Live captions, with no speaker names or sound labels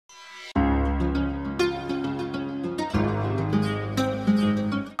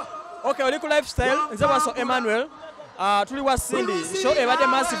Okay, oli ku lifestyle nze baso Emmanuel tuli wa Cindy show ebade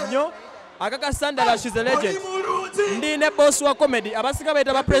massive nyo akaka Sandala she's a legend ndi ne boss wa comedy abasika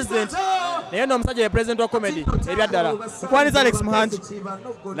baita ba president naye no musajja president wa comedy ebyaddala nkwaniza Alex Muhangi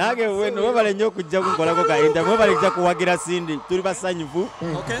nage weno webale nyo kujja kukolako ka interview webale kujja kuwagira Cindy tuli basanyufu.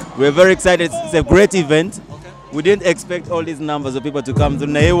 Okay, we're very excited. It's a great event. Okay. We didn't expect all these numbers of people to come to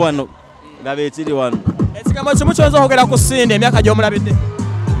naye wano gabe chiri wano ekigambo kimu kyonza okugera ku Cindy emyaka gy'omulabidde.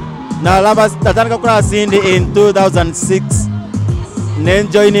 Na laba tatandika kula Cindy in 2006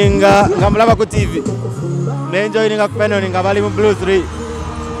 then joining ngamulaba ku TV then joining ku panel ngabali mu Blue 3.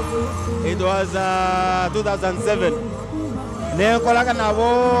 It was 2007 then kolaka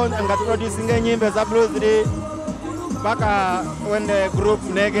nabo ngati producing enyimbe za Blue 3 baka when the group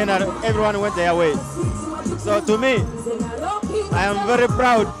again everyone went their way. So to me I am very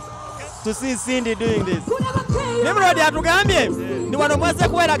proud to see Cindy doing this. Nimrodi atugambye ni wano mwese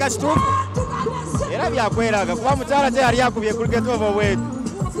kuweraga kituufu era byakweraga kuba mukyala kye yali akubye cricket over wetu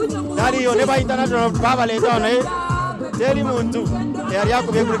taliyo ne ba international babaleeta naye teri muntu yali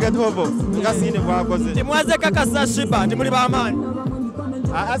akubye cricket over nga Cindy bwakoze. Timwaze kakasa Shiba timuli b'amaanyi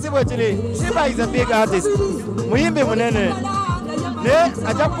asibwe kiri Shiba is a big artist muyimbi munene ne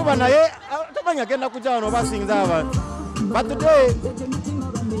ajja kuba naye tamanya genda kujja wano basinza abantu but today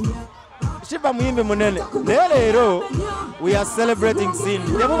Shiba muyimbi munene naye leero we are celebrating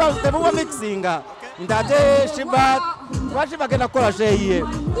Cindy tebuba mixinga ndate Shiba genda kukola sheyiye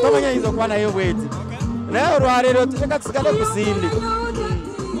tomanya izo kuba naye bweti naye olwaleero tuteka tusigale ku Cindy.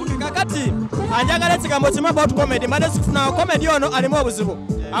 kakati anjagala ekigambo kimu about comedy made sikufuna comedy ono alimu obuzibu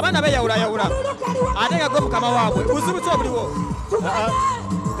abaana beyawulayawula ate nga gwe mukama waabwe buzibu ki obuliwo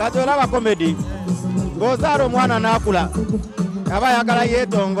kati olaba comedy ng'ozaala omwana n'akula aba ayagala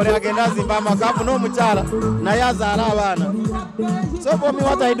yeetongole agenda azimba amaka afuna omukyala naye azaala abaana. So for me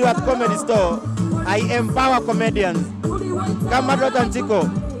what I do at comedy store I empower comedians kama Dr. Nchiko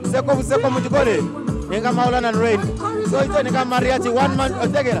seko buseko mujikole nga Maulana and Rain so ito nga Mariachi one man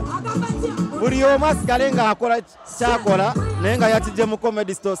otegera buli omu asigale nga akola kyakola naye nga yakijje mu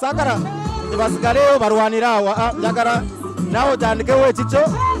comedy store sakara tebasigaleyo barwanira awa njagala nawe otandikewo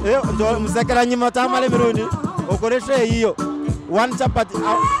ekikyo musekera nyima tamala emirundi okolesha eyiyo one chapati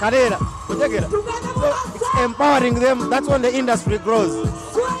karera otegera so it's empowering them. That's when the industry grows.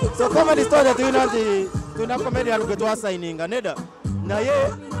 So comedy store that tuna comedian gwe twasayininga neda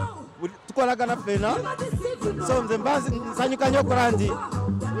naye tukolagana fena so nze nsanyuka nnyo okola nti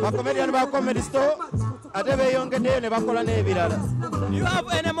bacomedian ba comedy store ate beyongeddeyo ne bakola n'ebirala. You have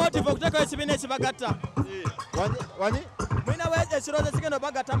any motive okuteekayo ekibiina ekibagatta wanyi mulinawo ekirowoozo ekigenda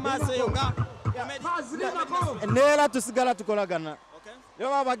obagatta mu maaso eyo nga neera tusigala tukolagana yo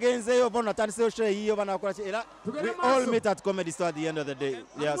baba bagenzeyo bona natandiseyo show eyiyo banakola ki era we all meet at comedy store at the end of the day.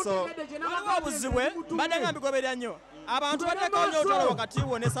 Yeah, so waliwo obuzibwe mbadde nga mbigoberera nnyo abantu bateekawo nnyo olutalo wakati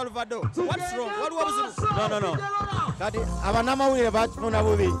wo ne Salvado. What's wrong? Waliwo obuzibu? No. Kati abanamawulire bakifuna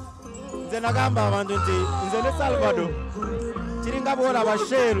bubi nze nagamba abantu nti nze ne Salvado kiringa bwolaba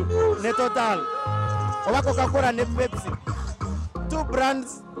Shell ne Total oba Coca-Cola ne Pepsi, two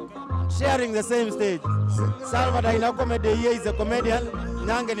brands sharing the same stage. Salvado ina comedy, he is a comedian,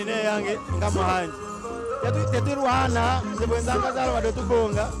 nange nine yange nga Muhangi teturwana tebwenzanga Salvado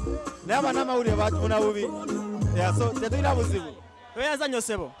tubonga naye abanamawulire bakifuna bubi. Yeah, so tetulina buzibu. Oyaza nnyo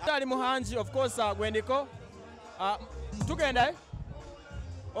ssebo. Ali Muhangi of course gwendiko tugenda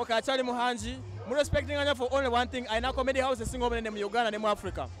okay achali Muhangi mu respecting anya for only one thing aina comedy house single obunene mu Uganda ne mu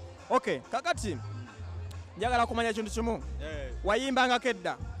Africa. Okay kakati njagala kumanya ekintu kimu wayimbanga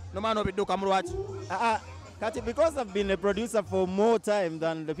kedda nomano bidduka mu lwaki kati because I've been a producer for more time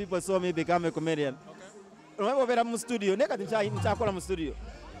than the people saw me become a comedian. Remember obera mu studio ne kati nchakola mu studio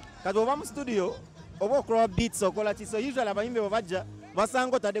kati oba mu studio oba okula beats okola ki so usually abayimbi bajja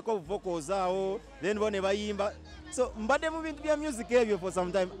basango tadeko vocals awo then bone bayimba so mbadde mu bintu bya music ebyo for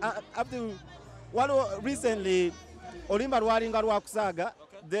some time up to recently olimba lwalinga lwakusaga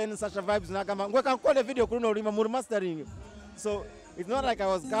then Sasha Vibes nakamba ngwe kankola video kuno olimba mu mastering so it's not like I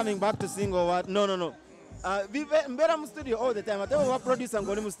was coming back to sing or what. No. Mbera mu studio all the time. Ate wa producer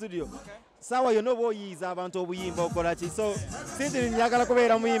ngoli mu studio. Sawa yo no boyiza abantu obuyimba okola ki. So sinzi njagala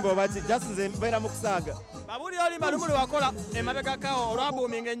kubeera muyimba obati just nze mbera mu kusaga. Babuli olimba lumuli wakola emabega kawo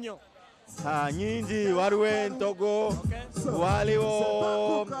olwabuminga ennyo. Nyingi waliwo entogo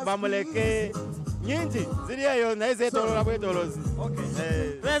waliwo bamuleke nyingi ziri eyo naye zeetoloola bwetolozi.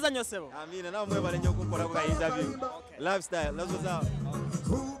 Lweza nnyo ssebo. Amina nawe mwebale nnyo okunkolako ka interview. Lifestyle, that's what's up.